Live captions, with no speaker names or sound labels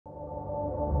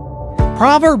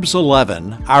Proverbs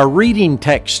 11, our reading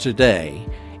text today,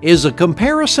 is a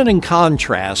comparison and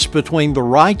contrast between the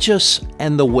righteous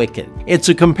and the wicked. It's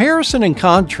a comparison and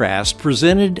contrast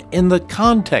presented in the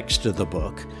context of the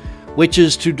book, which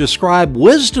is to describe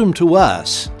wisdom to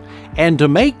us and to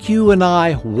make you and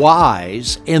I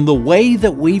wise in the way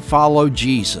that we follow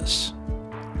Jesus.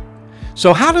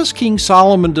 So how does King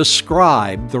Solomon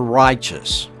describe the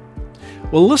righteous?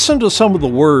 Well, listen to some of the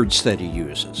words that he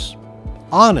uses.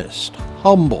 Honest,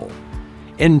 humble,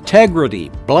 integrity,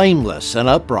 blameless, and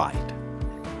upright.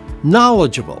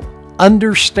 Knowledgeable,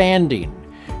 understanding,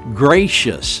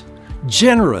 gracious,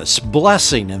 generous,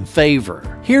 blessing, and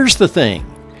favor. Here's the thing,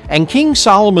 and King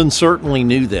Solomon certainly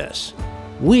knew this.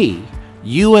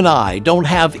 You and I, don't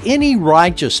have any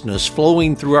righteousness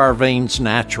flowing through our veins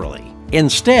naturally.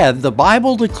 Instead, the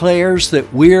Bible declares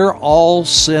that we're all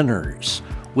sinners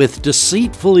with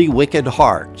deceitfully wicked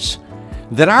hearts,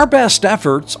 that our best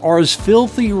efforts are as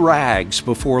filthy rags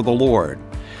before the Lord.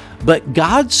 But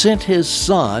God sent His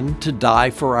Son to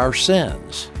die for our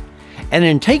sins. And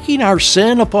in taking our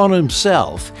sin upon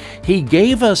Himself, He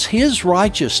gave us His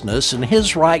righteousness and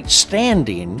His right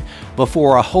standing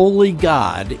before a holy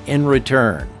God in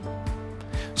return.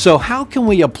 So how can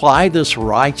we apply this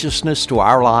righteousness to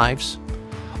our lives?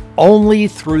 Only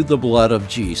through the blood of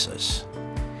Jesus.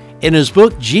 In his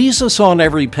book, Jesus on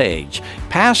Every Page,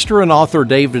 pastor and author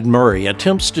David Murray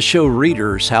attempts to show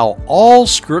readers how all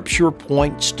Scripture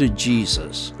points to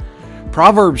Jesus.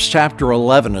 Proverbs chapter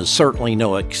 11 is certainly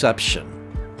no exception.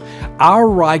 Our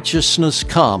righteousness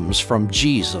comes from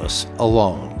Jesus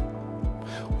alone.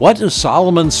 What does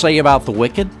Solomon say about the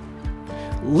wicked?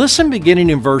 Listen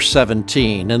beginning in verse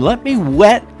 17, and let me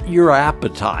whet your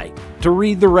appetite to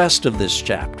read the rest of this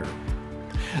chapter.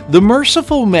 The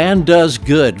merciful man does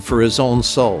good for his own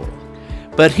soul,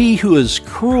 but he who is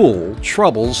cruel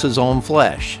troubles his own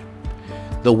flesh.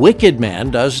 The wicked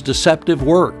man does deceptive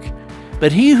work,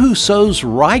 but he who sows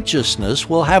righteousness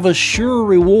will have a sure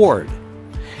reward.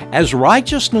 As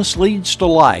righteousness leads to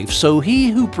life, so he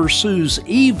who pursues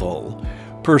evil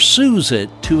pursues it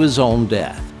to his own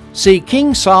death. See,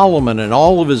 King Solomon in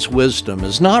all of his wisdom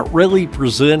is not really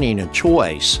presenting a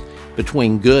choice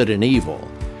between good and evil.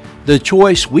 The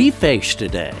choice we face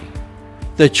today,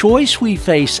 the choice we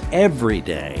face every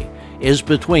day, is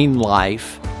between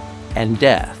life and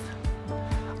death.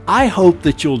 I hope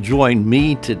that you'll join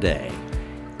me today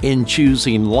in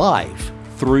choosing life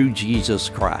through Jesus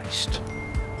Christ.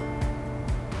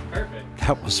 Perfect.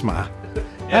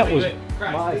 That was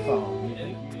my phone.